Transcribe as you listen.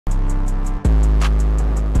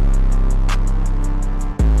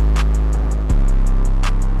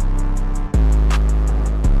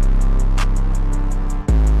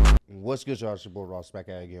What's good, y'all? It's your boy Ross back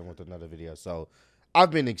at it again with another video. So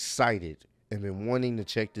I've been excited and been wanting to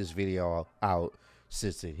check this video out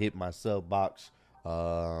since it hit my sub box.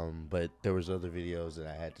 But there was other videos that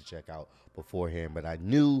I had to check out beforehand. But I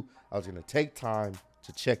knew I was gonna take time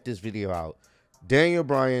to check this video out. Daniel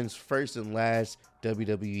Bryan's first and last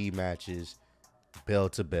WWE matches, bell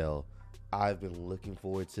to bell. I've been looking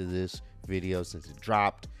forward to this video since it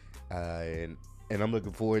dropped, and I'm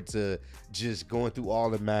looking forward to just going through all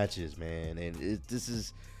the matches, man. And this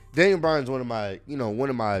is Daniel Bryan's one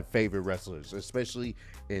of my favorite wrestlers, especially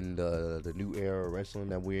in the new era of wrestling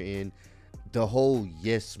that we're in. The whole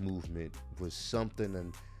yes movement was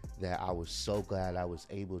something that I was so glad I was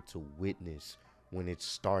able to witness when it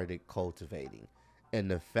started cultivating.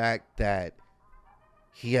 And the fact that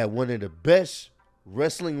he had one of the best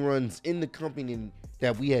wrestling runs in the company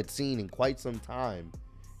that we had seen in quite some time.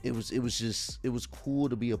 It was cool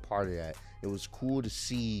to be a part of that. It was cool to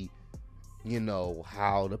see,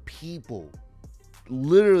 how the people,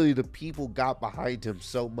 literally the people, got behind him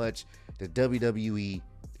so much that WWE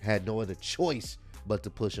had no other choice but to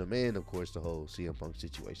push him in. Of course, the whole CM Punk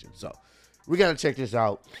situation. So we gotta check this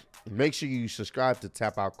out. Make sure you subscribe to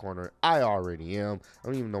Tap Out Corner. I already am. I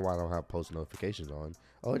don't even know why I don't have post notifications on.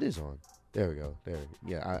 Oh, it is on. There we go. There.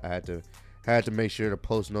 Yeah, I had to make sure the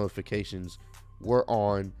post notifications were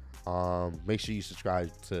on. Make sure you subscribe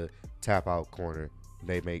to Tap Out Corner.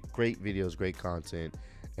 They make great videos, great content,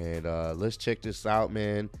 and let's check this out,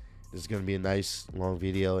 man. This is gonna be a nice long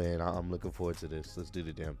video, and I'm looking forward to this. Let's do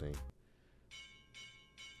the damn thing.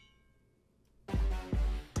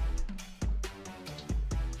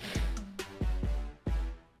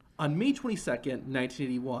 On May 22nd,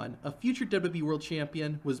 1981, a future WWE World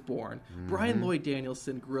Champion was born. Brian Lloyd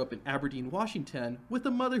Danielson grew up in Aberdeen, Washington, with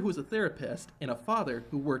a mother who was a therapist and a father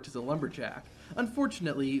who worked as a lumberjack.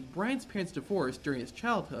 Unfortunately, Brian's parents divorced during his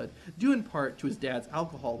childhood, due in part to his dad's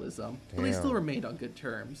alcoholism, but they still remained on good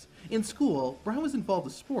terms. In school, Brian was involved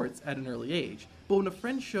with sports at an early age, but when a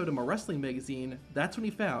friend showed him a wrestling magazine, that's when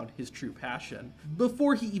he found his true passion.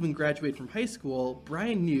 Before he even graduated from high school,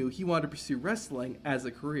 Brian knew he wanted to pursue wrestling as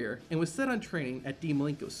a career and was set on training at Dean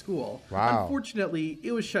Malenko's school. Wow. Unfortunately,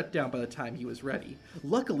 it was shut down by the time he was ready.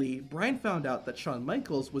 Luckily, Brian found out that Shawn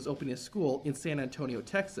Michaels was opening a school in San Antonio,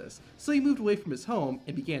 Texas, so he moved away from his home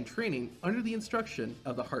and began training under the instruction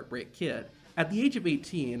of the Heartbreak Kid. At the age of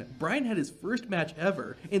 18, Brian had his first match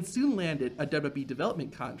ever and soon landed a WWE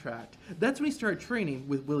development contract. That's when he started training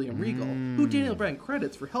with William Regal, who Daniel Bryan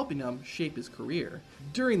credits for helping him shape his career.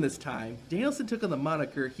 During this time, Danielson took on the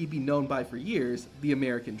moniker he'd be known by for years, the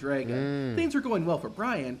American Dragon. Things were going well for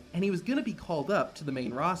Brian, and he was going to be called up to the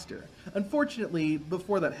main roster. Unfortunately,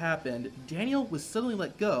 before that happened, Daniel was suddenly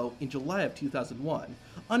let go in July of 2001.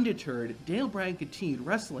 Undeterred, Daniel Bryan continued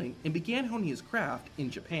wrestling and began honing his craft in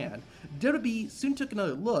Japan. WWE soon took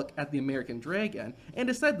another look at the American Dragon and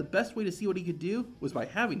decided the best way to see what he could do was by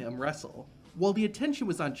having him wrestle. While the attention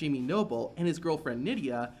was on Jamie Noble and his girlfriend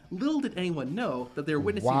Nydia, little did anyone know that they were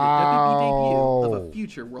witnessing the WWE debut of a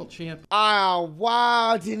future world champion. Oh,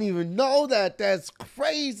 wow, I didn't even know that. That's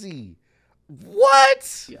crazy.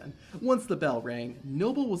 What? Once the bell rang,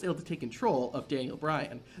 Noble was able to take control of Daniel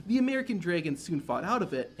Bryan. The American Dragon soon fought out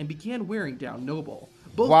of it and began wearing down Noble.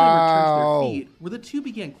 Both men returned to their feet, where the two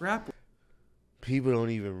began grappling. People don't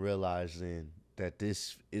even realize then that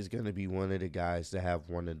this is going to be one of the guys that have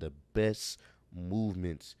one of the best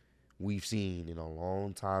movements we've seen in a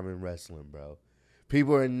long time in wrestling, bro.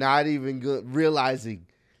 People are not even realizing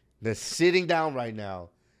that sitting down right now,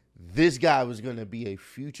 this guy was going to be a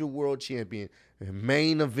future world champion,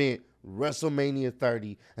 main event, WrestleMania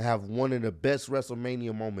 30, and have one of the best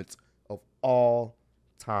WrestleMania moments of all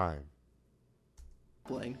time.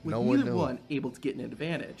 With neither one able to get an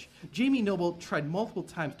advantage. Jamie Noble tried multiple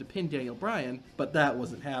times to pin Daniel Bryan, but that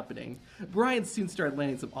wasn't happening. Bryan soon started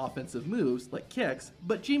landing some offensive moves, like kicks,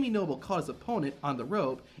 but Jamie Noble caught his opponent on the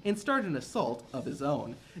rope and started an assault of his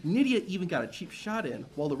own. Nydia even got a cheap shot in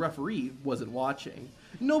while the referee wasn't watching.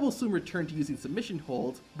 Noble soon returned to using submission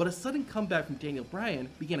holds, but a sudden comeback from Daniel Bryan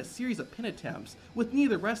began a series of pin attempts, with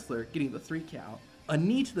neither wrestler getting the 3 count. A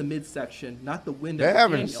knee to the midsection knocked the wind out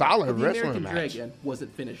of Daniel, but the American Dragon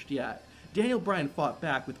wasn't finished yet. Daniel Bryan fought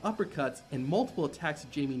back with uppercuts and multiple attacks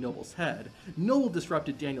at Jamie Noble's head. Noble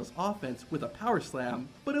disrupted Daniel's offense with a power slam,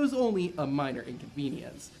 but it was only a minor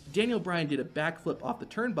inconvenience. Daniel Bryan did a backflip off the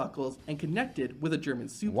turnbuckles and connected with a German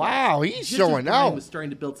suplex. Wow, he's Just showing as Bryan out. was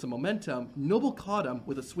starting to build some momentum, Noble caught him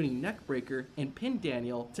with a swinging neckbreaker and pinned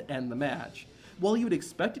Daniel to end the match. While you would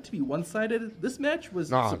expect it to be one-sided, this match was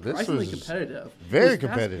Nah, this surprisingly was competitive. very It was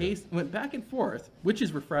competitive. fast-paced and went back and forth, which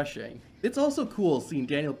is refreshing. It's also cool seeing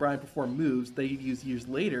Daniel Bryan perform moves that he'd use years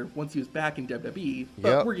later once he was back in WWE, but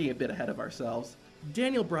Yep. we're getting a bit ahead of ourselves.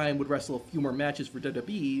 Daniel Bryan would wrestle a few more matches for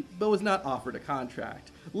WWE, but was not offered a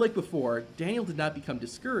contract. Like before, Daniel did not become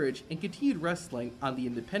discouraged and continued wrestling on the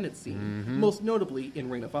independent scene, most notably in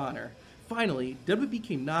Ring of Honor. Finally, WWE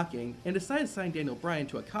came knocking and decided to sign Daniel Bryan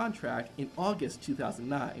to a contract in August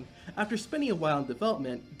 2009. After spending a while in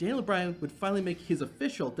development, Daniel Bryan would finally make his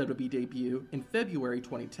official WWE debut in February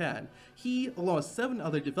 2010. He, along with 7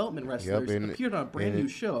 other development wrestlers, appeared on a brand new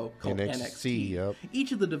show called NXT. Yep.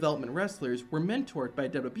 Each of the development wrestlers were mentored by a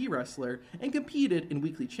WWE wrestler and competed in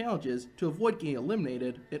weekly challenges to avoid getting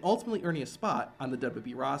eliminated and ultimately earning a spot on the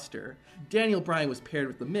WWE roster. Daniel Bryan was paired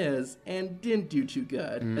with The Miz and didn't do too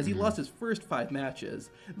good, as he lost his first 5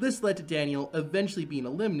 matches. This led to Daniel eventually being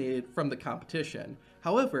eliminated from the competition.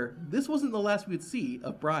 However, this wasn't the last we would see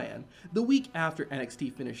of Bryan. The week after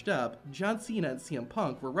NXT finished up, John Cena and CM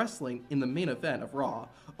Punk were wrestling in the main event of Raw.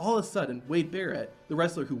 All of a sudden, Wade Barrett, the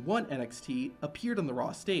wrestler who won NXT, appeared on the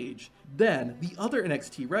Raw stage. Then, the other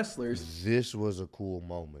NXT wrestlers... This was a cool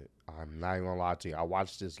moment. I'm not even gonna lie to you. I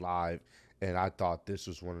watched this live, and I thought this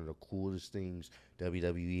was one of the coolest things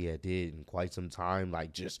WWE had did in quite some time.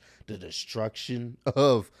 Like, just the destruction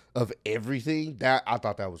of everything. That I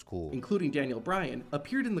thought that was cool. including Daniel Bryan,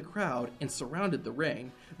 appeared in the crowd and surrounded the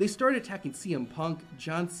ring. They started attacking CM Punk,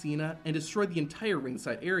 John Cena, and destroyed the entire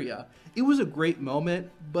ringside area. It was a great moment,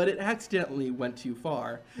 but it accidentally went too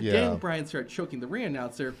far. Yeah. Daniel Bryan started choking the ring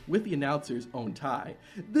announcer with the announcer's own tie.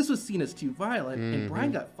 This was seen as too violent, and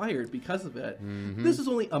Bryan got fired because of it. This was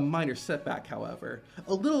only a minor setback, however.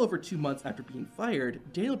 A little over 2 months after being fired,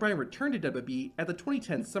 Daniel Bryan returned to WWE at the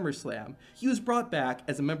 2010 SummerSlam. He was brought back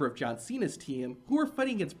as a member of John Cena's team, who were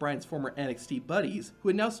fighting against Bryan's former NXT buddies, who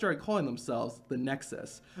had now started calling themselves the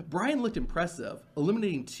Nexus. Bryan looked impressive,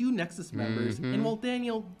 eliminating 2 Nexus members, and while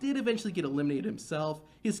Daniel did eventually get eliminated himself,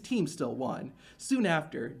 his team still won. Soon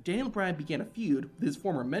after, Daniel Bryan began a feud with his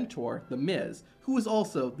former mentor, The Miz, who was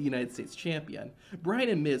also the United States champion. Bryan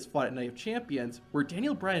and Miz fought at Night of Champions, where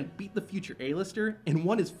Daniel Bryan beat the future A-lister and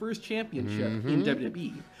won his first championship in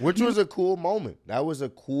WWE. Which was a cool moment. That was a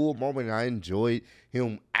cool moment. I enjoyed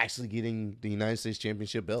him actually getting the United States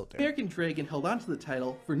Championship belt there. American Dragon held on to the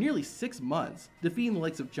title for nearly 6 months, defeating the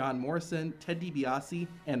likes of John Morrison, Ted DiBiase,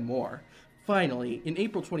 and more. Finally, in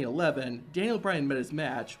April 2011, Daniel Bryan met his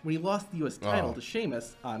match when he lost the U.S. title to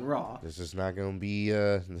Sheamus on Raw. This is not going to be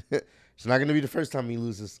it's not going to be the first time he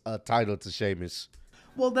loses a title to Sheamus.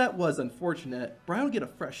 While that was unfortunate, Bryan would get a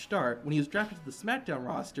fresh start when he was drafted to the SmackDown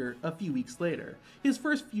roster a few weeks later. His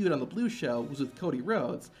first feud on the Blue Show was with Cody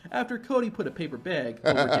Rhodes, after Cody put a paper bag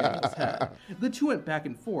over Daniel's head. The two went back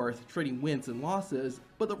and forth, trading wins and losses,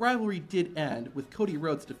 but the rivalry did end with Cody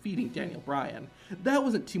Rhodes defeating Daniel Bryan. That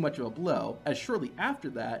wasn't too much of a blow, as shortly after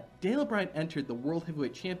that, Daniel Bryan entered the World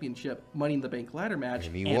Heavyweight Championship Money in the Bank ladder match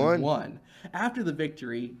and won. After the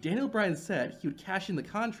victory, Daniel Bryan said he would cash in the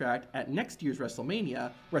contract at next year's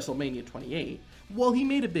WrestleMania, WrestleMania 28. While he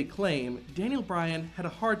made a big claim, Daniel Bryan had a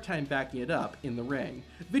hard time backing it up in the ring.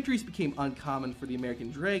 Victories became uncommon for the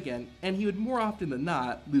American Dragon, and he would more often than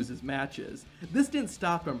not lose his matches. This didn't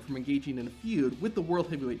stop him from engaging in a feud with the World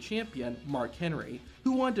Heavyweight Champion, Mark Henry,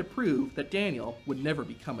 who wanted to prove that Daniel would never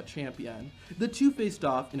become a champion. The two faced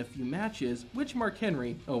off in a few matches, which Mark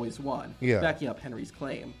Henry always won, backing up Henry's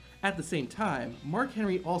claim. At the same time, Mark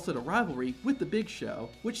Henry also had a rivalry with The Big Show,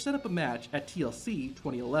 which set up a match at TLC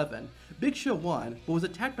 2011. Big Show won, but was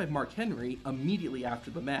attacked by Mark Henry immediately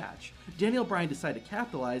after the match. Daniel Bryan decided to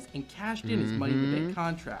capitalize and cashed in his Money in the Bank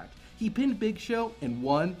contract. He pinned Big Show and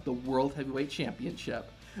won the World Heavyweight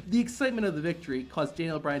Championship. The excitement of the victory caused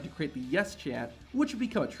Daniel Bryan to create the Yes chant, which would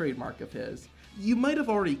become a trademark of his. You might have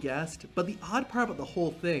already guessed, but the odd part about the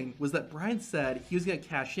whole thing was that Bryan said he was going to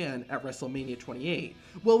cash in at WrestleMania 28.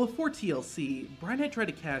 Well, before TLC, Bryan had tried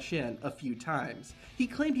to cash in a few times. He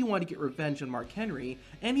claimed he wanted to get revenge on Mark Henry,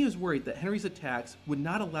 and he was worried that Henry's attacks would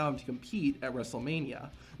not allow him to compete at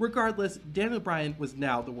WrestleMania. Regardless, Daniel Bryan was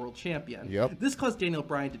now the world champion. This caused Daniel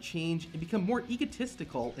Bryan to change and become more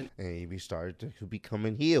egotistical. And he started to become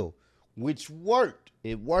a heel, which worked.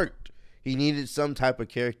 It worked. He needed some type of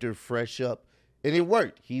character fresh up. And it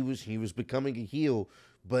worked. He was becoming a heel,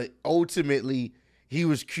 but ultimately he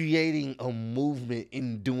was creating a movement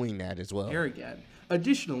in doing that as well. Arrogant.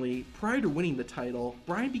 Additionally, prior to winning the title,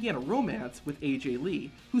 Bryan began a romance with AJ Lee,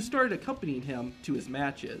 who started accompanying him to his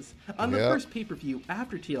matches. On the first pay-per-view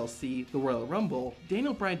after TLC, the Royal Rumble,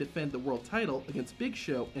 Daniel Bryan defended the world title against Big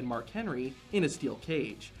Show and Mark Henry in a steel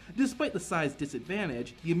cage. Despite the size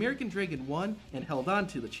disadvantage, the American Dragon won and held on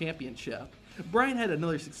to the championship. Bryan had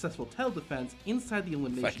another successful title defense inside the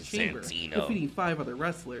Elimination Chamber, defeating 5 other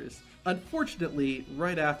wrestlers. Unfortunately,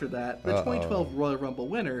 right after that, the 2012 Royal Rumble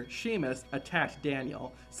winner, Sheamus, attacked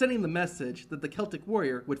Daniel, sending the message that the Celtic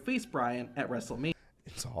Warrior would face Bryan at WrestleMania.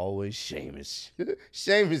 It's always Sheamus.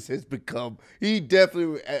 Sheamus has become, he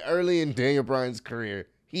definitely, early in Daniel Bryan's career,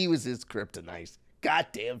 he was his kryptonite.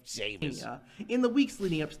 Goddamn Sheamus. In the weeks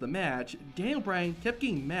leading up to the match, Daniel Bryan kept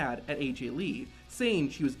getting mad at AJ Lee,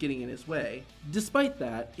 saying she was getting in his way. Despite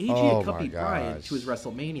that, AJ accompanied Bryan to his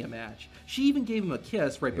WrestleMania match. She even gave him a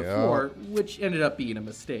kiss right before, which ended up being a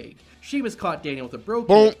mistake. Sheamus caught Daniel with a bro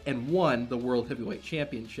kick and won the World Heavyweight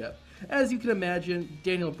Championship. As you can imagine,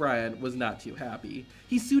 Daniel Bryan was not too happy.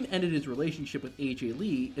 He soon ended his relationship with AJ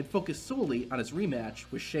Lee and focused solely on his rematch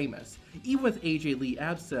with Sheamus. Even with AJ Lee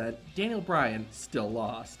absent, Daniel Bryan still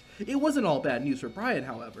lost. It wasn't all bad news for Bryan,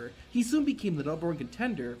 however. He soon became the #1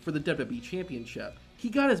 contender for the WWE Championship. He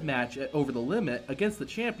got his match at Over the Limit against the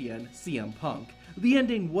champion, CM Punk. The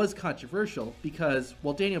ending was controversial because,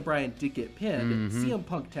 while Daniel Bryan did get pinned, CM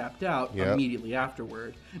Punk tapped out immediately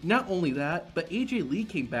afterward. Not only that, but AJ Lee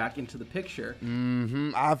came back into the picture.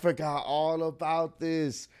 I forgot all about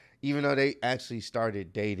this. Even though they actually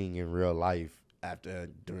started dating in real life I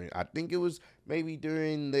think it was maybe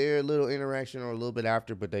during their little interaction or a little bit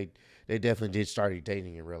after, but they definitely did start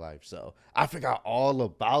dating in real life. So I forgot all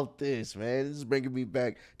about this, man. This is bringing me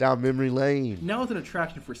back down memory lane. Now with an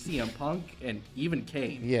attraction for CM Punk and even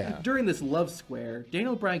Kane. Yeah. During this love square,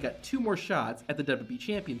 Daniel Bryan got 2 more shots at the WWE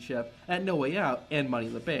Championship at No Way Out and Money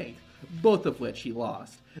in the Bank, both of which he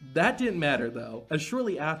lost. That didn't matter though, as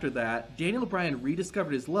shortly after that, Daniel Bryan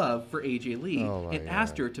rediscovered his love for AJ Lee and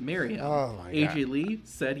asked her to marry him. AJ Lee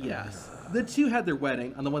said yes. The two had their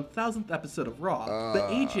wedding on the 1000th episode of Raw, but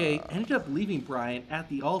AJ ended up leaving Bryan at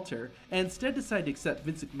the altar and instead decided to accept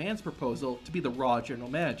Vince McMahon's proposal to be the Raw general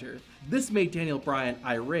manager. This made Daniel Bryan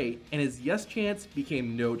irate, and his yes chance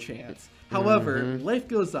became no chance. However, life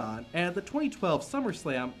goes on, and at the 2012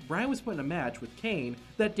 SummerSlam, Bryan was put in a match with Kane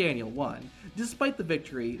that Daniel won. Despite the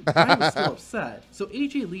victory, Bryan was still upset, so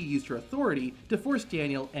AJ Lee used her authority to force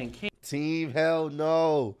Daniel and Kane. Team Hell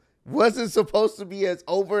No. Wasn't supposed to be as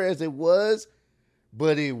over as it was,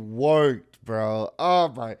 but it worked, bro. Oh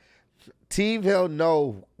my. Team Hell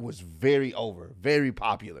No was very over, very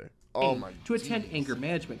popular. Oh my. To attend anger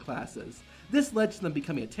management classes. This led to them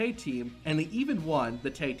becoming a tag team, and they even won the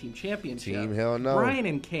tag team championship. Team Hell No. Bryan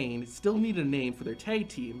and Kane still needed a name for their tag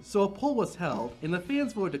team, so a poll was held, and the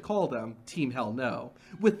fans voted to call them Team Hell No.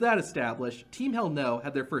 With that established, Team Hell No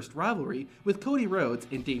had their first rivalry with Cody Rhodes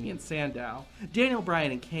and Damian Sandow. Daniel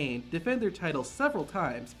Bryan and Kane defended their titles several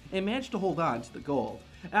times and managed to hold on to the gold.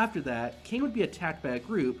 After that, Kane would be attacked by a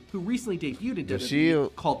group who recently debuted in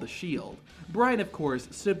WWE called The Shield. Bryan, of course,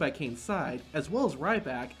 stood by Kane's side, as well as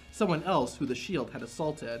Ryback, someone else who the Shield had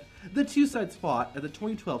assaulted. The two sides fought at the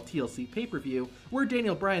 2012 TLC pay-per-view, where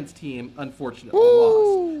Daniel Bryan's team unfortunately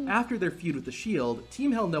lost. After their feud with the Shield,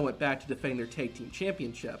 Team Hell No went back to defending their tag team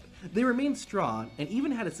championship. They remained strong and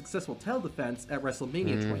even had a successful title defense at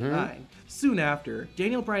WrestleMania 29. Soon after,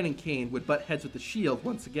 Daniel Bryan and Kane would butt heads with the Shield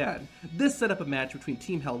once again. This set up a match between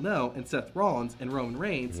Team Hell No and Seth Rollins and Roman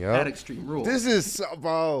Reigns at Extreme Rules.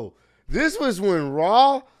 This was when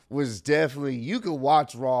Raw was definitely, you could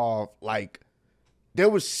watch Raw, like, there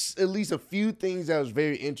was at least a few things that was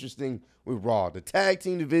very interesting with Raw. The tag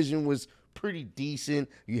team division was pretty decent.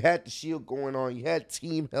 You had the Shield going on. You had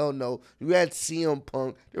Team Hell No. You had CM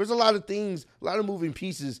Punk. There was a lot of things, a lot of moving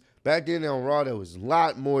pieces back then on Raw that was a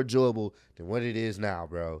lot more enjoyable than what it is now,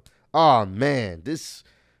 bro. Oh, man. And this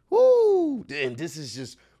is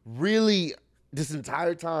just really, this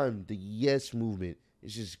entire time, the Yes movement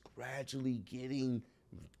is just gradually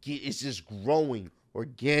it's just growing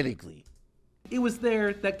organically. It was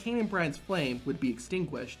there that Kane and Bryan's flame would be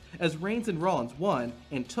extinguished, as Reigns and Rollins won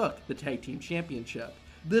and took the tag team championship.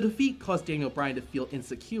 The defeat caused Daniel Bryan to feel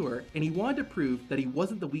insecure, and he wanted to prove that he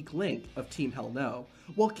wasn't the weak link of Team Hell No.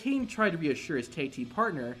 While Kane tried to reassure his tag team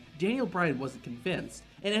partner, Daniel Bryan wasn't convinced,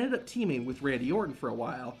 and ended up teaming with Randy Orton for a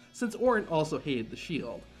while, since Orton also hated the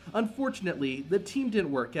Shield. Unfortunately, the team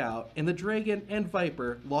didn't work out, and the Dragon and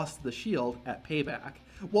Viper lost to the Shield at Payback.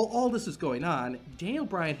 While all this was going on, Daniel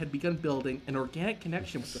Bryan had begun building an organic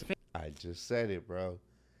connection with the fans. I just said it, bro.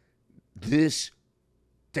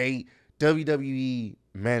 WWE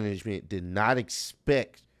management did not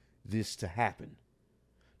expect this to happen.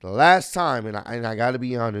 The last time, and I got to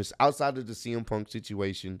be honest, outside of the CM Punk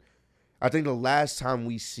situation, I think the last time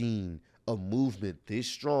we seen a movement this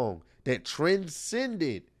strong that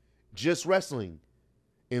transcended just wrestling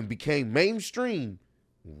and became mainstream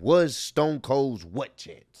was Stone Cold's What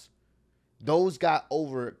Chance. Those got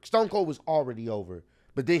over. Stone Cold was already over,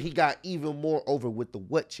 but then he got even more over with the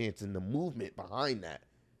What Chance and the movement behind that.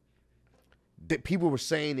 That people were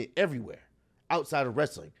saying it everywhere outside of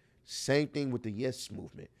wrestling. Same thing with the Yes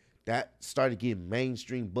movement. That started getting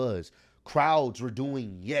mainstream buzz. Crowds were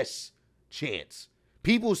doing Yes chants.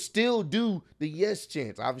 People still do the Yes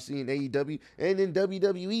chants, obviously in AEW and in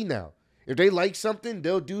WWE now. If they like something,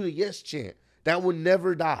 they'll do the Yes chant. That will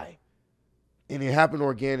never die. And it happened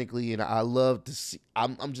organically, and I love to see.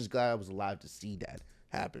 I'm just glad I was alive to see that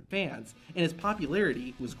happen. Fans, and his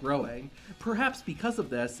popularity was growing. Perhaps because of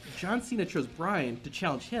this, John Cena chose Bryan to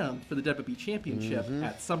challenge him for the WWE Championship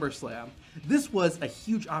at SummerSlam. This was a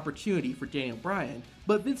huge opportunity for Daniel Bryan,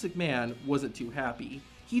 but Vince McMahon wasn't too happy.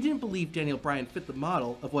 He didn't believe Daniel Bryan fit the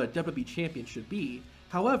model of what a WWE Champion should be.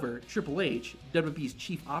 However, Triple H, WWE's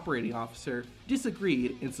chief operating officer,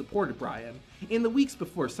 disagreed and supported Bryan. In the weeks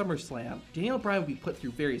before SummerSlam, Daniel Bryan would be put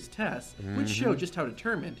through various tests, which showed just how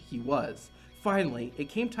determined he was. Finally, it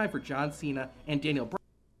came time for John Cena and Daniel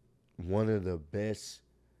Bryan. One of the best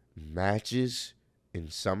matches in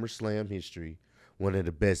SummerSlam history. One of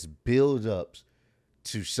the best build-ups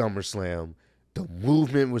to SummerSlam. The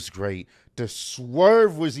movement was great. The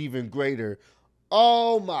swerve was even greater.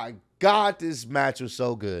 Oh my God, this match was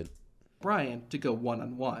so good. Bryan to go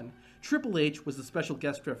one-on-one. Triple H was the special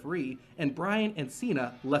guest referee, and Bryan and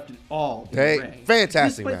Cena left it all in the ring.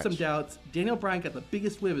 Fantastic Despite match. some doubts, Daniel Bryan got the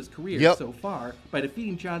biggest win of his career so far by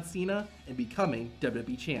defeating John Cena and becoming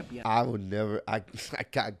WWE Champion. I would never. I'm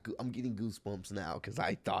getting goosebumps now because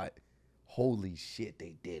I thought, holy shit,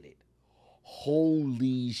 they did it.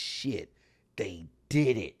 Holy shit, they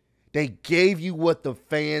did it. They gave you what the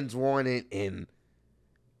fans wanted, and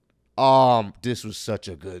this was such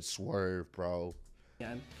a good swerve, bro.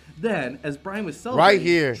 Then, as Bryan was celebrating, right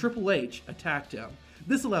here, Triple H attacked him.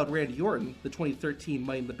 This allowed Randy Orton, the 2013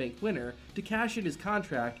 Money in the Bank winner, to cash in his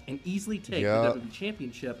contract and easily take the WWE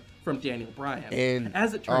Championship from Daniel Bryan. And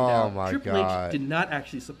as it turned out, Triple H did not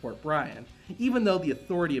actually support Bryan. Even though the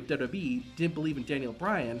authority of WWE didn't believe in Daniel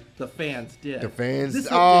Bryan, the fans did. The fans, this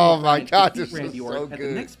oh my God, this this Randy was Orton so at good.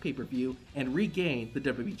 the next pay-per-view and regain the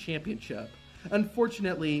WWE Championship.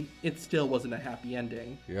 Unfortunately, it still wasn't a happy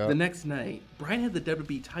ending. The next night, Bryan had the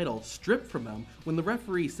WWE title stripped from him when the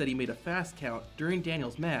referee said he made a fast count during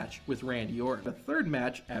Daniel's match with Randy Orton. The third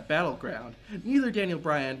match at Battleground, neither Daniel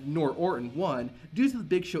Bryan nor Orton won due to the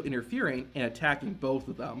Big Show interfering and attacking both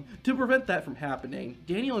of them. To prevent that from happening,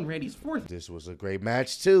 Daniel and Randy's fourth. This was a great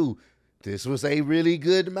match too. This was a really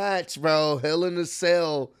good match, bro. Hell in a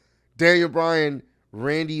Cell, Daniel Bryan,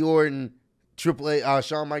 Randy Orton, Triple H,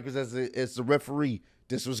 Shawn Michaels as the referee.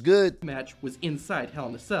 This was good. Match was inside Hell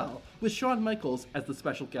in a Cell, with Shawn Michaels as the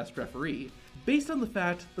special guest referee. Based on the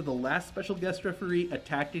fact that the last special guest referee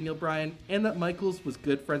attacked Daniel Bryan and that Michaels was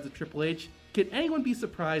good friends with Triple H, could anyone be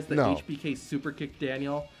surprised that HBK super kicked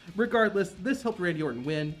Daniel? Regardless, this helped Randy Orton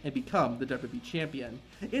win and become the WWE Champion.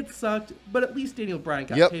 It sucked, but at least Daniel Bryan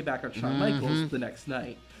got payback on Shawn Michaels the next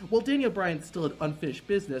night. While Daniel Bryan still had unfinished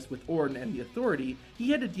business with Orton and the Authority, he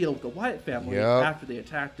had to deal with the Wyatt family after they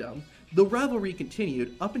attacked him. The rivalry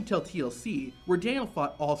continued up until TLC, where Daniel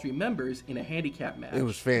fought all three members in a handicap match. It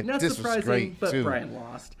was fantastic. Not this surprising, was great but too. Bryan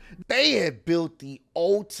lost. They had built the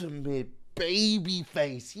ultimate baby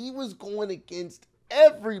face. He was going against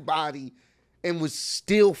everybody and was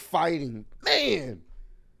still fighting. Man,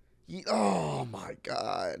 oh my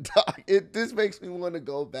God. This makes me want to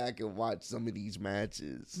go back and watch some of these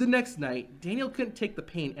matches. The next night, Daniel couldn't take the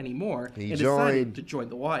pain anymore and decided joined. to join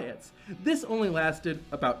the Wyatts. This only lasted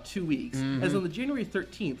about 2 weeks, as on the January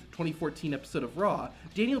 13th, 2014 episode of Raw,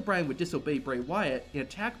 Daniel Bryan would disobey Bray Wyatt and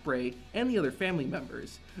attack Bray and the other family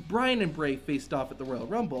members. Bryan and Bray faced off at the Royal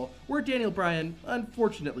Rumble, where Daniel Bryan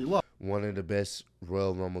unfortunately lost. One of the best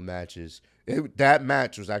Royal Rumble matches. That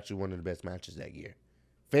match was actually one of the best matches that year.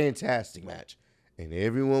 Fantastic match. And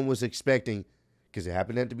everyone was expecting, because it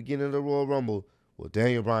happened at the beginning of the Royal Rumble, well,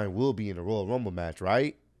 Daniel Bryan will be in the Royal Rumble match,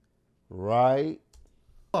 right? Right?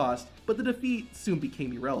 Lost, but the defeat soon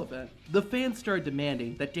became irrelevant. The fans started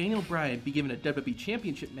demanding that Daniel Bryan be given a WWE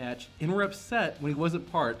Championship match and were upset when he wasn't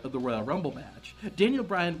part of the Royal Rumble match. Daniel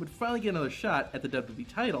Bryan would finally get another shot at the WWE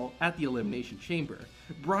title at the Elimination Chamber.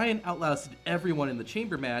 Bryan outlasted everyone in the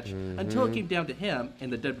Chamber match until it came down to him and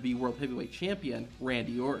the WWE World Heavyweight Champion,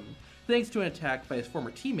 Randy Orton. Thanks to an attack by his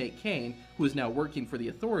former teammate Kane, who is now working for the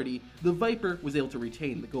Authority, the Viper was able to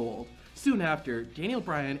retain the gold. Soon after, Daniel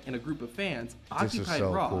Bryan and a group of fans occupied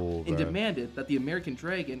so Raw cool, and bro. demanded that the American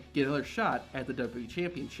Dragon get another shot at the WWE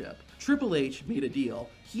Championship. Triple H made a deal.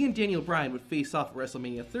 He and Daniel Bryan would face off at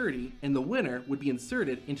WrestleMania 30, and the winner would be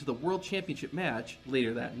inserted into the World Championship match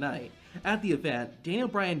later that night. At the event, Daniel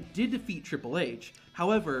Bryan did defeat Triple H.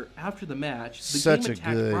 However, after the match, the game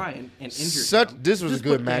attacked Bryan and injured him. This was a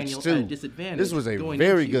good match Daniel too. At a disadvantage This was a going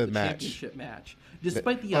very into good the match. Championship match.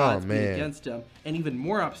 Despite the odds being against him and even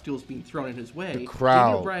more obstacles being thrown in his way,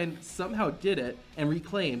 Daniel Bryan somehow did it and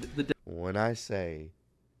reclaimed the. When I say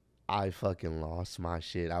I fucking lost my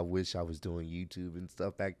shit, I wish I was doing YouTube and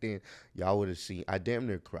stuff back then. Y'all would have seen. I damn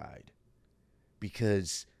near cried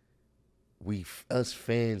because us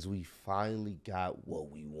fans, we finally got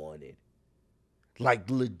what we wanted. Like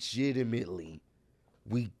legitimately,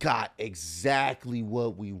 we got exactly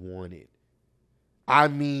what we wanted. I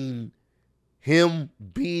mean, him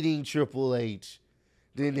beating Triple H,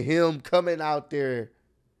 then him coming out there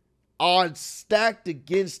odds stacked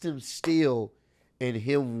against him still, and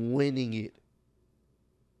him winning it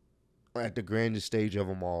at the grandest stage of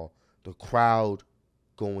them all. The crowd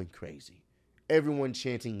going crazy. Everyone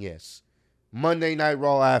chanting yes. Monday Night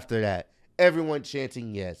Raw after that, everyone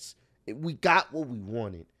chanting yes. We got what we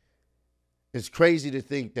wanted. It's crazy to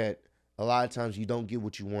think that a lot of times you don't get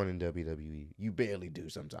what you want in WWE. You barely do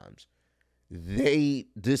sometimes.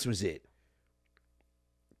 This was it.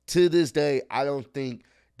 To this day, I don't think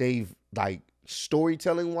they've, like,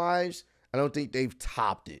 storytelling wise, I don't think they've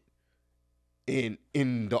topped it in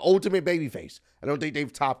the Ultimate Babyface. I don't think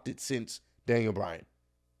they've topped it since Daniel Bryan,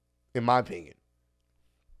 in my opinion.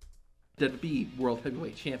 WWE World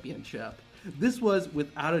Heavyweight Championship. This was,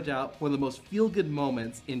 without a doubt, one of the most feel-good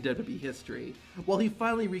moments in WWE history. While he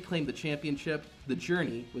finally reclaimed the championship, the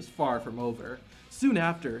journey was far from over. Soon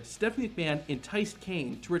after, Stephanie McMahon enticed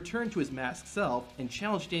Kane to return to his masked self and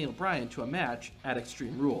challenge Daniel Bryan to a match at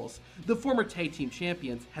Extreme Rules. The former tag team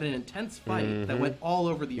champions had an intense fight that went all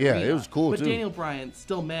over the arena. Yeah, it was cool, but too. Daniel Bryan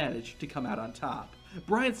still managed to come out on top.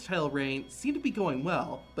 Bryan's title reign seemed to be going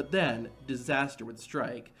well, but then disaster would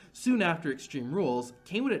strike. Soon after Extreme Rules,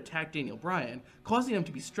 Kane would attack Daniel Bryan, causing him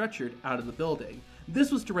to be stretchered out of the building.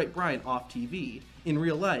 This was to write Bryan off TV. In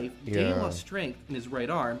real life, Daniel lost strength in his right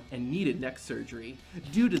arm and needed neck surgery.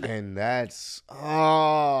 Due to And that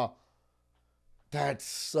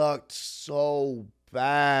sucked so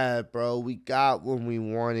bad, bro. We got what we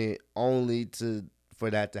wanted only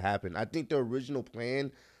for that to happen. I think the original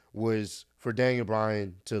plan was for Daniel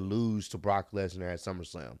Bryan to lose to Brock Lesnar at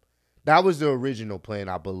SummerSlam. That was the original plan,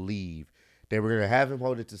 I believe. They were going to have him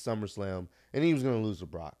hold it to SummerSlam, and he was going to lose to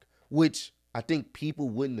Brock, which I think people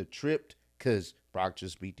wouldn't have tripped because Brock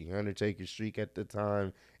just beat the Undertaker streak at the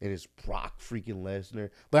time, and it's Brock freaking Lesnar.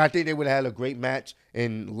 But I think they would have had a great match,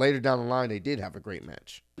 and later down the line, they did have a great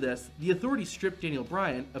match. The Authority stripped Daniel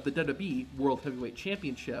Bryan of the WWE World Heavyweight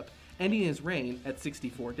Championship, ending his reign at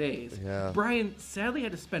 64 days. Bryan sadly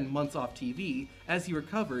had to spend months off TV as he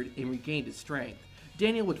recovered and regained his strength.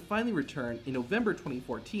 Daniel would finally return in November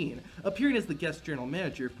 2014, appearing as the guest general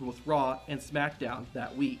manager for both Raw and SmackDown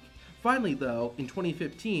that week. Finally, though, in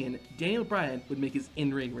 2015, Daniel Bryan would make his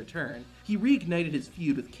in-ring return. He reignited his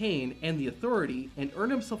feud with Kane and the Authority and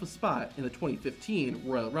earned himself a spot in the 2015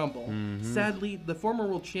 Royal Rumble. Sadly, the former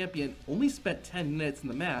world champion only spent 10 minutes in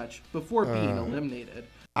the match before being eliminated.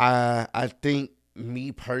 I think,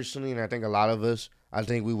 me personally, and I think a lot of us, I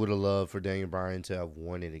think we would have loved for Daniel Bryan to have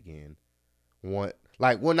won it again.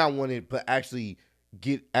 Not won it, but actually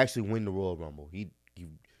win the Royal Rumble. He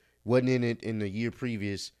wasn't in it in the year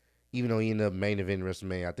previous, even though he ended up main eventing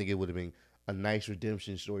WrestleMania. I think it would have been a nice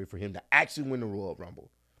redemption story for him to actually win the Royal Rumble.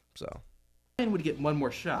 So Bryan would get one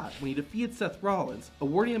more shot when he defeated Seth Rollins,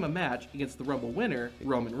 awarding him a match against the Rumble winner,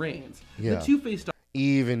 Roman Reigns. The two faced off.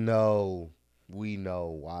 Even though we know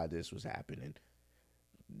why this was happening,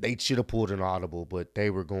 they should have pulled an audible, but they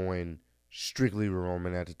were going strictly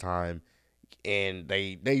Roman at the time. And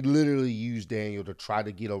they literally used Daniel to try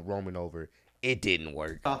to get a Roman over. It didn't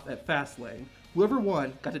work. Off at Fastlane. Whoever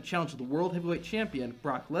won got to challenge the World Heavyweight Champion,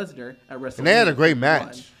 Brock Lesnar, at WrestleMania. And they had a great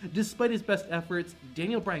match. Despite his best efforts,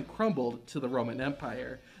 Daniel Bryan crumbled to the Roman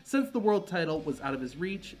Empire. Since the world title was out of his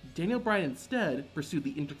reach, Daniel Bryan instead pursued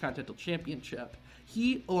the Intercontinental Championship.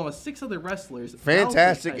 He, along with 6 other wrestlers,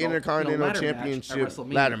 fantastic Intercontinental Championship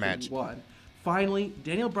ladder match. Finally,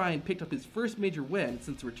 Daniel Bryan picked up his first major win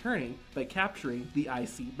since returning by capturing the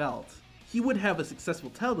IC belt. He would have a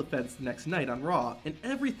successful title defense the next night on Raw, and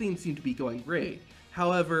everything seemed to be going great.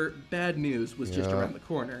 However, bad news was just around the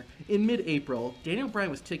corner. In mid-April, Daniel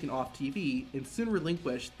Bryan was taken off TV and soon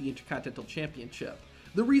relinquished the Intercontinental Championship.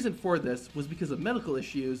 The reason for this was because of medical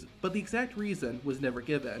issues, but the exact reason was never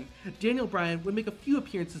given. Daniel Bryan would make a few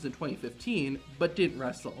appearances in 2015, but didn't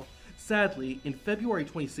wrestle. Sadly, in February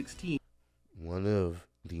 2016, one of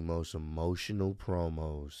the most emotional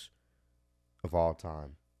promos of all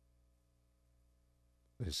time.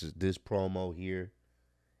 This promo here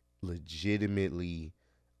legitimately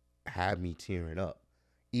had me tearing up.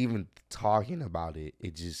 Even talking about it,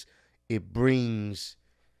 it's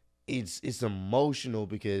emotional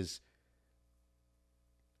because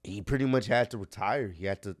he pretty much had to retire. He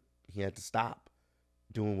had to stop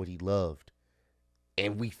doing what he loved.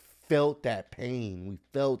 And we felt that pain. We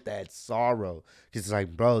felt that sorrow. Because it's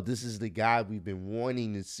like, bro, this is the guy we've been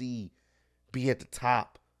wanting to see be at the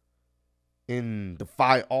top and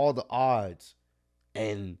defy all the odds.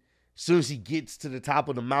 And as soon as he gets to the top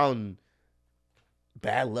of the mountain,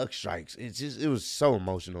 bad luck strikes. It was so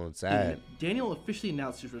emotional and sad. Daniel officially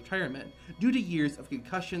announced his retirement due to years of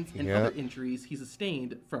concussions and other injuries he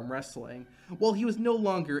sustained from wrestling. While he was no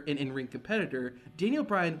longer an in-ring competitor, Daniel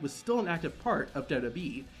Bryan was still an active part of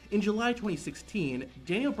WWE. In July 2016,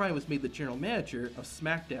 Daniel Bryan was made the general manager of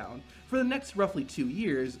SmackDown. For the next roughly 2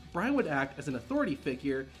 years, Bryan would act as an authority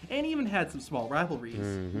figure and even had some small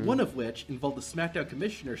rivalries, one of which involved the SmackDown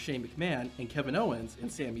commissioner Shane McMahon and Kevin Owens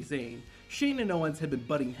and Sami Zayn. Shane and Owens had been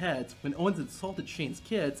butting heads when Owens insulted Shane's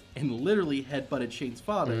kids and literally headbutted Shane's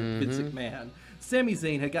father, Vince McMahon. Sami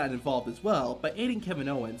Zayn had gotten involved as well by aiding Kevin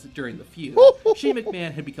Owens during the feud. Shane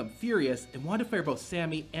McMahon had become furious and wanted to fire both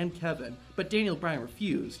Sami and Kevin, but Daniel Bryan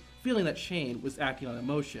refused, feeling that Shane was acting on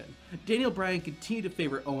emotion. Daniel Bryan continued to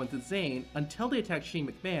favor Owens and Zayn until they attacked Shane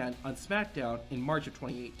McMahon on SmackDown in March of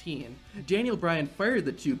 2018. Daniel Bryan fired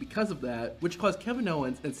the two because of that, which caused Kevin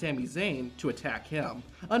Owens and Sami Zayn to attack him.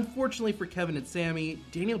 Unfortunately for Kevin and Sami,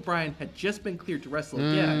 Daniel Bryan had just been cleared to wrestle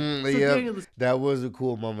again, so Daniel that was a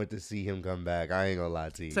cool moment to see him come back. I ain't gonna lie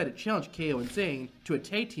to you. Decided to challenge KO and Zayn to a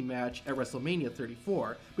tag team match at WrestleMania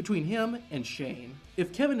 34 between him and Shane.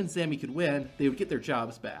 If Kevin and Sami could win, they would get their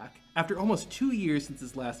jobs back. After almost 2 years since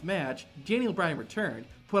his last match, Daniel Bryan returned,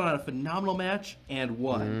 put on a phenomenal match, and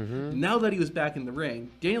won. Now that he was back in the ring,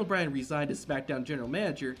 Daniel Bryan resigned as SmackDown general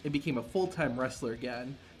manager and became a full-time wrestler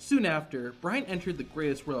again. Soon after, Bryan entered the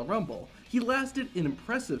Greatest Royal Rumble. He lasted an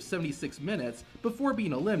impressive 76 minutes before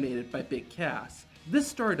being eliminated by Big Cass. This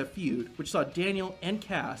started a feud which saw Daniel and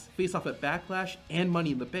Cass face off at Backlash and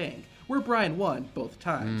Money in the Bank, where Bryan won both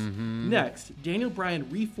times. Next, Daniel Bryan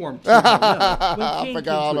reformed Team Hell No when Kane came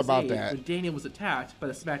to his aid when Daniel was attacked by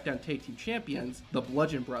the SmackDown Tag Team Champions, the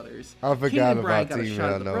Bludgeon Brothers. Kane and Bryan got a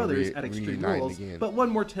shot at the brothers at Extreme Rules, but one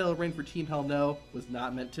more title reign for Team Hell No was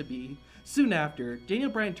not meant to be. Soon after,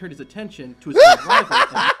 Daniel Bryan turned his attention to his old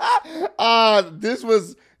rival. This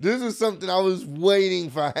was something I was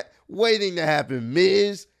waiting to happen.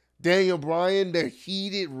 Miz, Daniel Bryan, their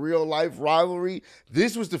heated real life rivalry.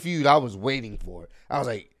 This was the feud I was waiting for. I was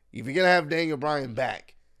like, if you're gonna have Daniel Bryan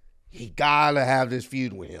back, you gotta have this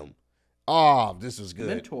feud with him. Oh, this was good.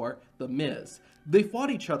 Mentor, The Miz. They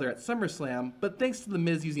fought each other at SummerSlam, but thanks to The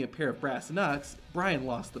Miz using a pair of brass knucks, Bryan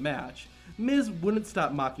lost the match. Miz wouldn't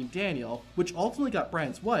stop mocking Daniel, which ultimately got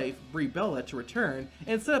Bryan's wife, Brie Bella, to return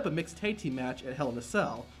and set up a mixed tag team match at Hell in a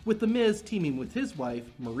Cell, with The Miz teaming with his wife,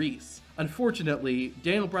 Maurice. Unfortunately,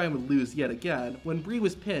 Daniel Bryan would lose yet again when Brie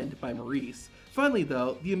was pinned by Maurice. Finally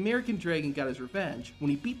though, the American Dragon got his revenge when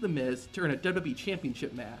he beat The Miz to earn a WWE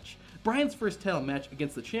Championship match. Bryan's first title match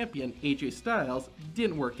against the champion, AJ Styles,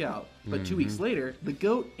 didn't work out, but 2 weeks later, the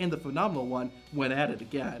GOAT and the Phenomenal One went at it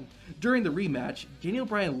again. During the rematch, Daniel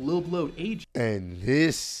Bryan low-blowed AJ. And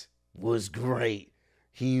this was great.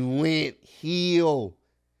 He went heel.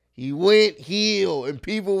 And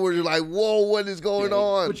people were like, whoa, what is going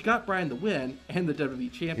on? Which got Bryan the win and the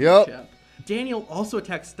WWE Championship. Daniel also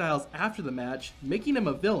attacked Styles after the match, making him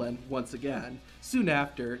a villain once again. Soon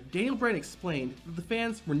after, Daniel Bryan explained that the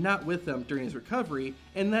fans were not with him during his recovery,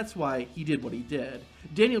 and that's why he did what he did.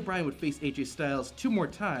 Daniel Bryan would face AJ Styles 2 more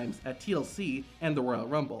times at TLC and the Royal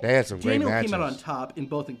Rumble. They had some great Daniel matches. came out on top in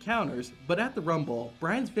both encounters, but at the Rumble,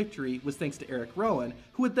 Bryan's victory was thanks to Eric Rowan,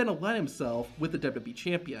 who would then align himself with the WWE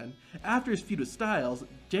Champion. After his feud with Styles,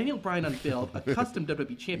 Daniel Bryan unveiled a custom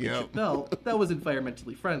WWE Championship belt that was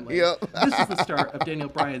environmentally friendly. This is the start of Daniel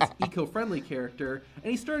Bryan's eco-friendly character, and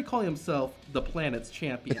he started calling himself the Planet's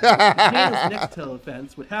Champion. Daniel's next title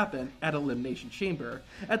defense would happen at Elimination Chamber.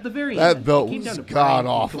 At the very end, that belt it came down was to Bryan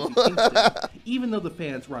god-awful. and Kofi Kingston. Even though the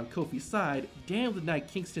fans were on Kofi's side, Daniel denied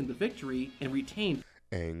Kingston the victory and retained.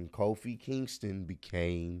 And Kofi Kingston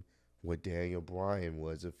became what Daniel Bryan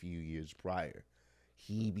was a few years prior.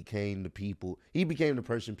 He became the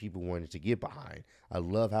person people wanted to get behind. I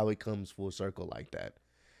love how it comes full circle like that.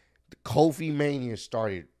 Kofi Mania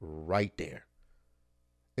started right there.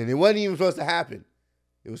 And it wasn't even supposed to happen.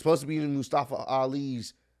 It was supposed to be in Mustafa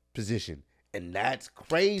Ali's position. And that's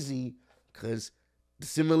crazy because the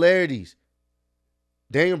similarities.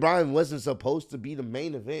 Daniel Bryan wasn't supposed to be the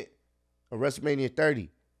main event of WrestleMania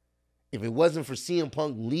 30. If it wasn't for CM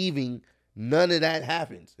Punk leaving, none of that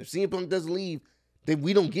happens. If CM Punk doesn't leave, then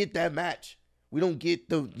we don't get that match. We don't get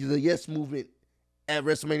the Yes Movement at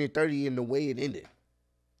WrestleMania 30 in the way it ended.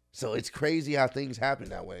 So it's crazy how things happen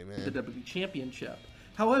that way, man. The WWE Championship.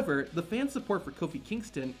 However, the fan support for Kofi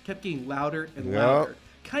Kingston kept getting louder and louder,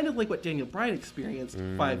 kind of like what Daniel Bryan experienced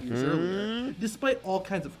 5 years earlier. Despite all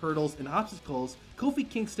kinds of hurdles and obstacles, Kofi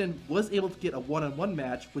Kingston was able to get a one-on-one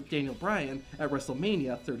match with Daniel Bryan at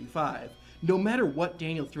WrestleMania 35. No matter what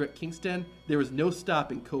Daniel threw at Kingston, there was no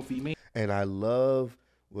stopping Kofi Mania. And I love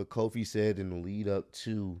what Kofi said in the lead up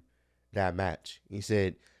to that match. He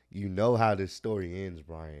said, "You know how this story ends,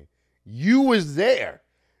 Bryan. You was there.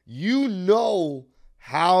 You know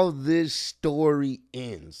how this story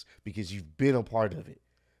ends because you've been a part of it.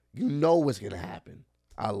 You know what's going to happen."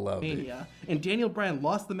 I love it. And Daniel Bryan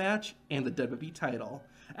lost the match and the WWE title.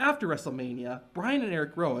 After WrestleMania, Bryan and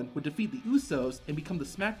Eric Rowan would defeat the Usos and become the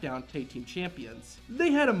SmackDown Tag Team Champions.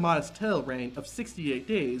 They had a modest title reign of 68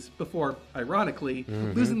 days before, ironically,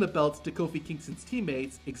 losing the belts to Kofi Kingston's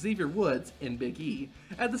teammates Xavier Woods and Big E.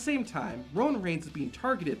 At the same time, Roman Reigns was being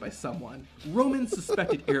targeted by someone. Roman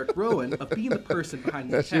suspected Eric Rowan of being the person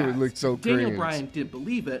behind the attack. That shit would look so Daniel cringe. Bryan didn't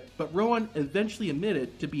believe it, but Rowan eventually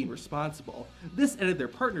admitted to being responsible. This ended their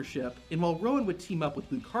partnership, and while Rowan would team up with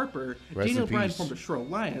Luke Harper, Daniel Bryan formed a short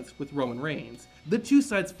alliance with Roman Reigns. The two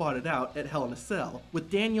sides fought it out at Hell in a Cell,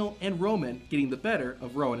 with Daniel and Roman getting the better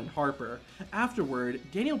of Rowan and Harper. Afterward,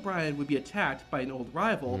 Daniel Bryan would be attacked by an old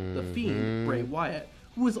rival, The Fiend, Bray Wyatt,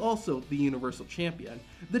 who was also the Universal Champion.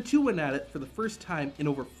 The two went at it for the first time in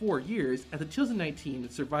over 4 years at the 2019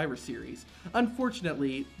 Survivor Series.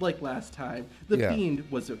 Unfortunately, like last time, The Fiend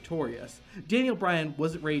was victorious. Daniel Bryan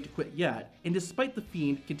wasn't ready to quit yet, and despite The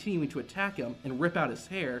Fiend continuing to attack him and rip out his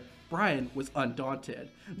hair, Bryan was undaunted.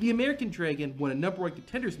 The American Dragon won a number 1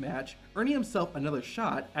 contenders match, earning himself another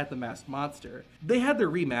shot at the Masked Monster. They had their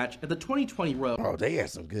rematch at the 2020 Royal Rumble. Oh, they had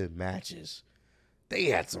some good matches. They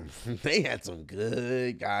had some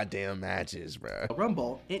good goddamn matches, bro.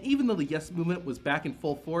 Rumble, and even though the Yes Movement was back in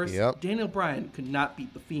full force, Daniel Bryan could not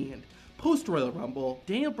beat The Fiend. Post-Royal Rumble,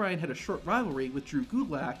 Daniel Bryan had a short rivalry with Drew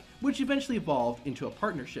Gulak, which eventually evolved into a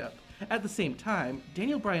partnership. At the same time,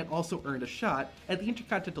 Daniel Bryan also earned a shot at the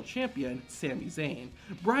Intercontinental Champion, Sami Zayn.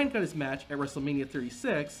 Bryan got his match at WrestleMania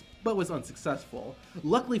 36, but was unsuccessful.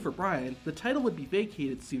 Luckily for Bryan, the title would be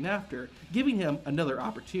vacated soon after, giving him another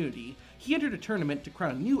opportunity. He entered a tournament to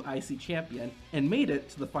crown a new IC champion and made it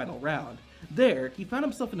to the final round. There, he found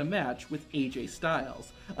himself in a match with AJ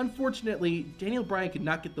Styles. Unfortunately, Daniel Bryan could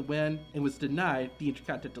not get the win and was denied the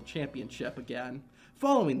Intercontinental Championship again.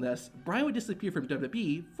 Following this, Bryan would disappear from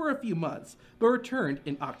WWE for a few months, but returned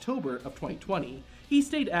in October of 2020. He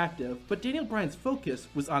stayed active, but Daniel Bryan's focus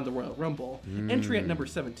was on the Royal Rumble. Entering at number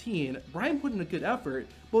 17, Bryan put in a good effort,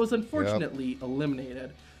 but was unfortunately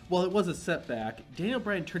eliminated. While it was a setback, Daniel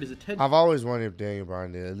Bryan turned his attention. I've always wanted if Daniel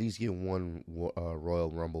Bryan to at least get one Royal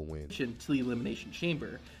Rumble win. To the Elimination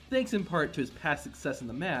Chamber. Thanks in part to his past success in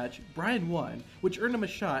the match, Bryan won, which earned him a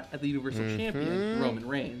shot at the Universal Champion, Roman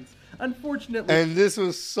Reigns. Unfortunately... And this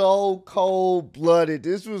was so cold-blooded.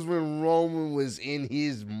 This was when Roman was in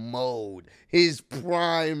his mode, his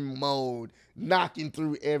prime mode, knocking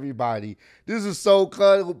through everybody. This is so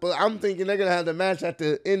cold, but I'm thinking they're going to have the match at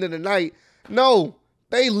the end of the night. No.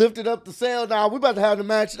 They lifted up the sail. Now we're about to have the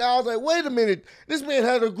match. Now I was like, wait a minute. This man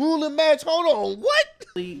had a grueling match. Hold on. What?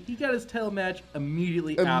 He got his title match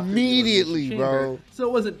immediately after Immediately, bro. So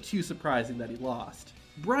it wasn't too surprising that he lost.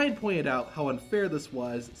 Bryan pointed out how unfair this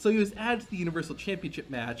was, so he was added to the Universal Championship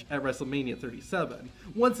match at WrestleMania 37.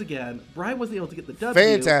 Once again, Bryan wasn't able to get the W,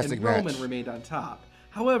 Fantastic and match. Roman remained on top.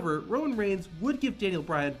 However, Roman Reigns would give Daniel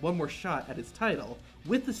Bryan one more shot at his title,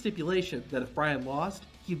 with the stipulation that if Bryan lost,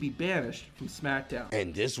 he'd be banished from SmackDown.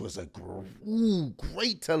 And this was a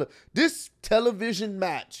great This television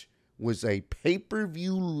match was a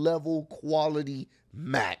pay-per-view level quality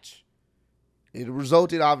match. It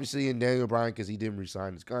resulted obviously in Daniel Bryan, because he didn't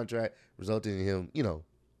resign his contract, resulted in him,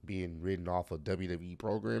 being written off of WWE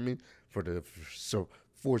programming for the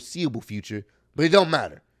foreseeable future. But it don't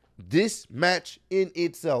matter. This match in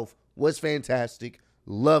itself was fantastic.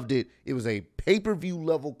 Loved it. It was a pay-per-view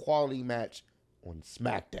level quality match on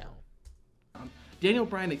SmackDown. Daniel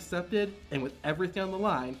Bryan accepted, and with everything on the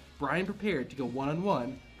line, Bryan prepared to go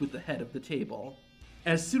one-on-one with the head of the table.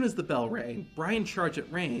 As soon as the bell rang, Bryan charged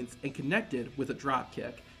at Reigns and connected with a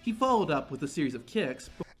dropkick. He followed up with a series of kicks.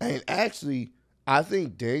 And actually, I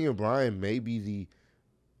think Daniel Bryan may be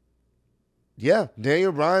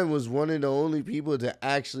Daniel Bryan was one of the only people to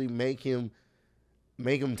actually make him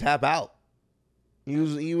tap out.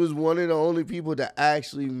 He was one of the only people to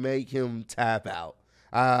actually make him tap out.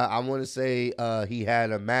 I want to say he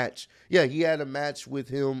had a match. Yeah, he had a match with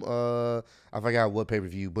him. I forgot what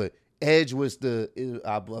pay-per-view, but Edge was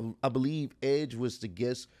I believe Edge was the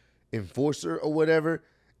guest enforcer or whatever,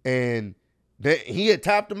 and he had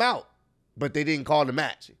tapped him out, but they didn't call the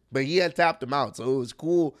match. But he had tapped him out, so it was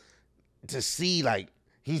cool to see, like,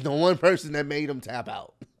 he's the one person that made him tap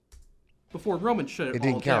out. Before Roman shut it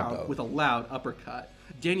all down with a loud uppercut.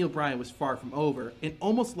 Daniel Bryan was far from over and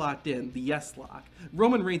almost locked in the yes lock.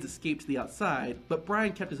 Roman Reigns escaped to the outside, but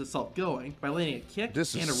Bryan kept his assault going by landing a kick and a running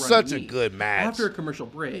knee. This is such a good match. After a commercial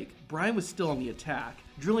break, Bryan was still on the attack,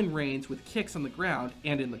 drilling Reigns with kicks on the ground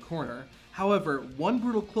and in the corner. However, one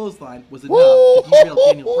brutal clothesline was enough to derail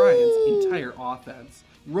Daniel Bryan's entire offense.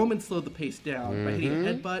 Roman slowed the pace down by hitting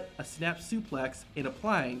a headbutt, a snap suplex, and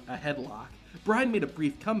applying a headlock. Bryan made a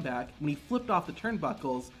brief comeback when he flipped off the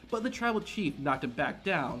turnbuckles, but the Tribal Chief knocked him back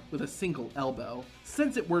down with a single elbow.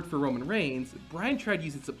 Since it worked for Roman Reigns, Bryan tried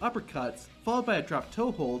using some uppercuts, followed by a drop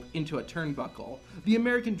toe hold into a turnbuckle. The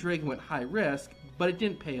American Dragon went high risk, but it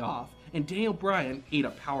didn't pay off, and Daniel Bryan ate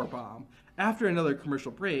a powerbomb. After another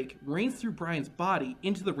commercial break, Reigns threw Bryan's body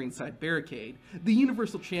into the ringside barricade. The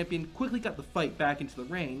Universal Champion quickly got the fight back into the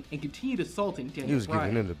ring and continued assaulting Daniel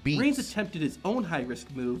Bryan. Reigns attempted his own high-risk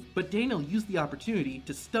move, but Daniel used the opportunity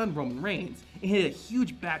to stun Roman Reigns and hit a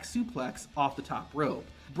huge back suplex off the top rope.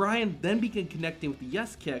 Bryan then began connecting with the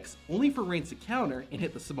yes kicks, only for Reigns to counter and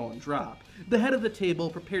hit the Samoan drop. The head of the table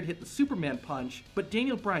prepared to hit the Superman punch, but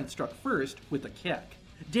Daniel Bryan struck first with a kick.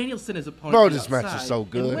 Daniel sent his opponent this match is so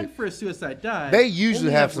good. And went for a suicide dive. They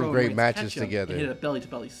usually have some great matches together. And hit a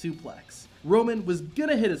belly-to-belly suplex. Roman was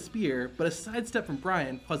gonna hit a spear, but a sidestep from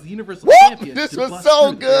Bryan caused the Universal Champion to bust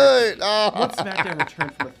so good. Once SmackDown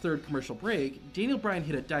returned from a third commercial break, Daniel Bryan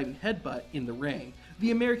hit a diving headbutt in the ring. The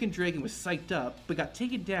American Dragon was psyched up, but got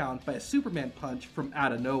taken down by a Superman punch from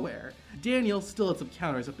out of nowhere. Daniel still had some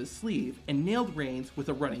counters up his sleeve and nailed Reigns with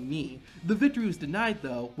a running knee. The victory was denied,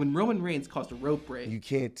 though, when Roman Reigns caused a rope break. You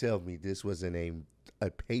can't tell me this wasn't a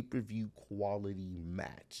pay-per-view quality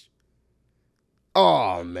match.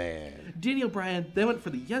 Oh, man. Daniel Bryan then went for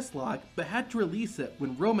the yes lock, but had to release it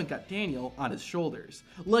when Roman got Daniel on his shoulders.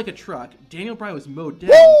 Like a truck, Daniel Bryan was mowed down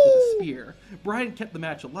with a spear. Bryan kept the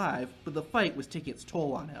match alive, but the fight was taking its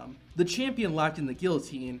toll on him. The champion locked in the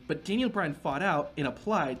guillotine, but Daniel Bryan fought out and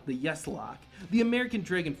applied the yes lock. The American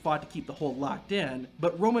Dragon fought to keep the hold locked in,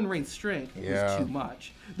 but Roman Reigns' strength was too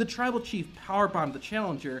much. The Tribal Chief powerbombed the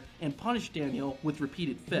challenger and punished Daniel with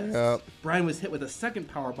repeated fists. Bryan was hit with a second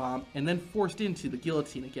powerbomb and then forced into the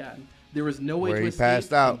guillotine again. There was no way to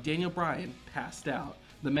escape, and Daniel Bryan passed out.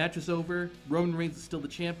 The match was over, Roman Reigns is still the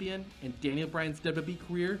champion, and Daniel Bryan's WWE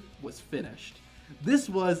career was finished. This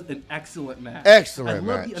was an excellent match. I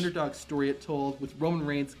love the underdog story it told, with Roman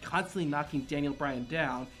Reigns constantly knocking Daniel Bryan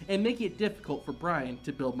down and making it difficult for Bryan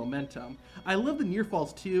to build momentum. I love the near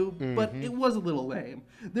falls too, but it was a little lame.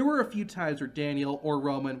 There were a few times where Daniel or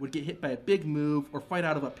Roman would get hit by a big move or fight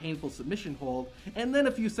out of a painful submission hold, and then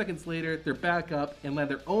a few seconds later they're back up and land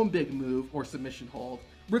their own big move or submission hold.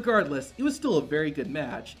 Regardless, it was still a very good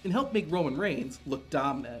match and helped make Roman Reigns look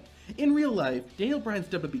dominant. In real life, Daniel Bryan's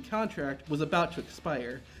WWE contract was about to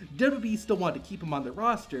expire. WWE still wanted to keep him on their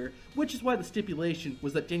roster, which is why the stipulation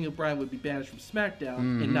was that Daniel Bryan would be banished from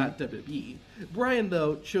SmackDown and not WWE. Bryan,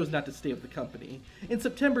 though, chose not to stay with the company. In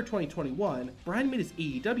September 2021, Bryan made his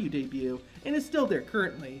AEW debut and is still there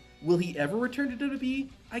currently. Will he ever return to WWE?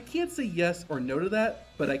 I can't say yes or no to that,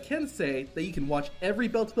 but I can say that you can watch every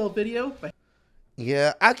bell-to-bell video by...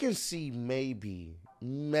 Yeah, I can see maybe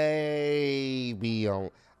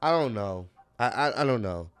on... I don't know. I don't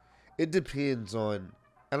know. It depends on...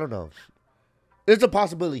 I don't know. There's a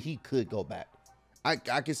possibility he could go back. I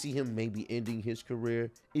can see him maybe ending his career,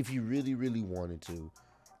 if he really, really wanted to,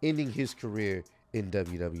 ending his career in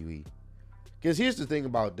WWE. Because here's the thing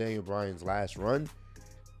about Daniel Bryan's last run.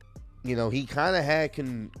 You know, he kind of had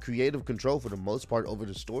creative control for the most part over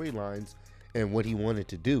the storylines and what he wanted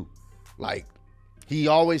to do. Like, he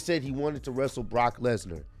always said he wanted to wrestle Brock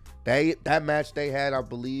Lesnar. That match they had, I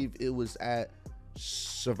believe it was at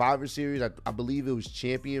Survivor Series. I believe it was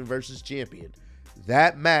champion versus champion.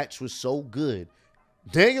 That match was so good.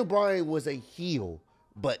 Daniel Bryan was a heel,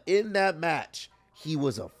 but in that match, he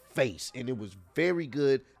was a face, and it was very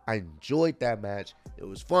good. I enjoyed that match. It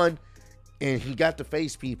was fun, and he got to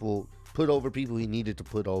face people, put over people he needed to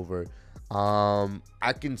put over.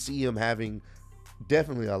 I can see him having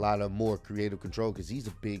definitely a lot of more creative control because he's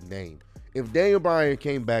a big name. If Daniel Bryan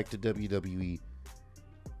came back to WWE,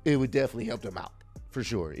 it would definitely help him out for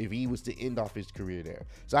sure if he was to end off his career there.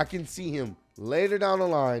 So I can see him later down the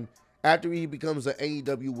line after he becomes an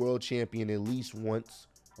AEW World Champion at least once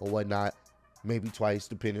or whatnot, maybe twice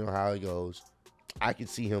depending on how it goes. I can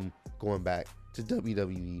see him going back to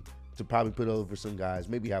WWE to probably put over some guys,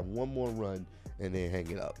 maybe have one more run and then hang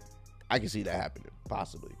it up. I can see that happening,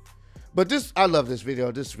 possibly. But I love this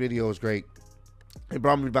video. This video is great. It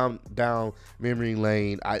brought me down memory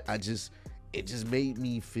lane. It just made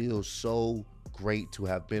me feel so great to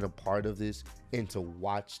have been a part of this and to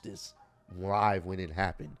watch this live when it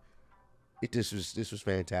happened. This was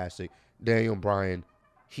fantastic. Daniel Bryan,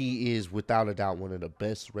 he is without a doubt one of the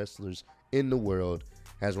best wrestlers in the world,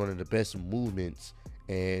 has one of the best movements,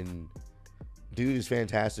 and dude is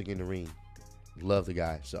fantastic in the ring. Love the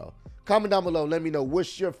guy. So comment down below. Let me know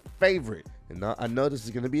what's your favorite. And I know this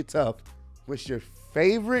is going to be tough. What's your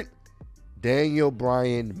favorite Daniel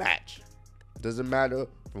Bryan match? Doesn't matter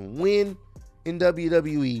from when in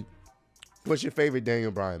WWE. What's your favorite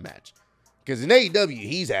Daniel Bryan match? Because in AEW,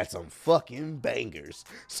 he's had some fucking bangers.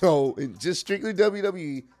 So just strictly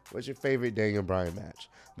WWE, what's your favorite Daniel Bryan match?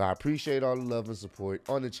 But I appreciate all the love and support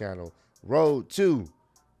on the channel. Road to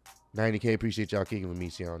 90K. Appreciate y'all kicking with me.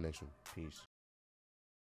 See y'all next one. Peace.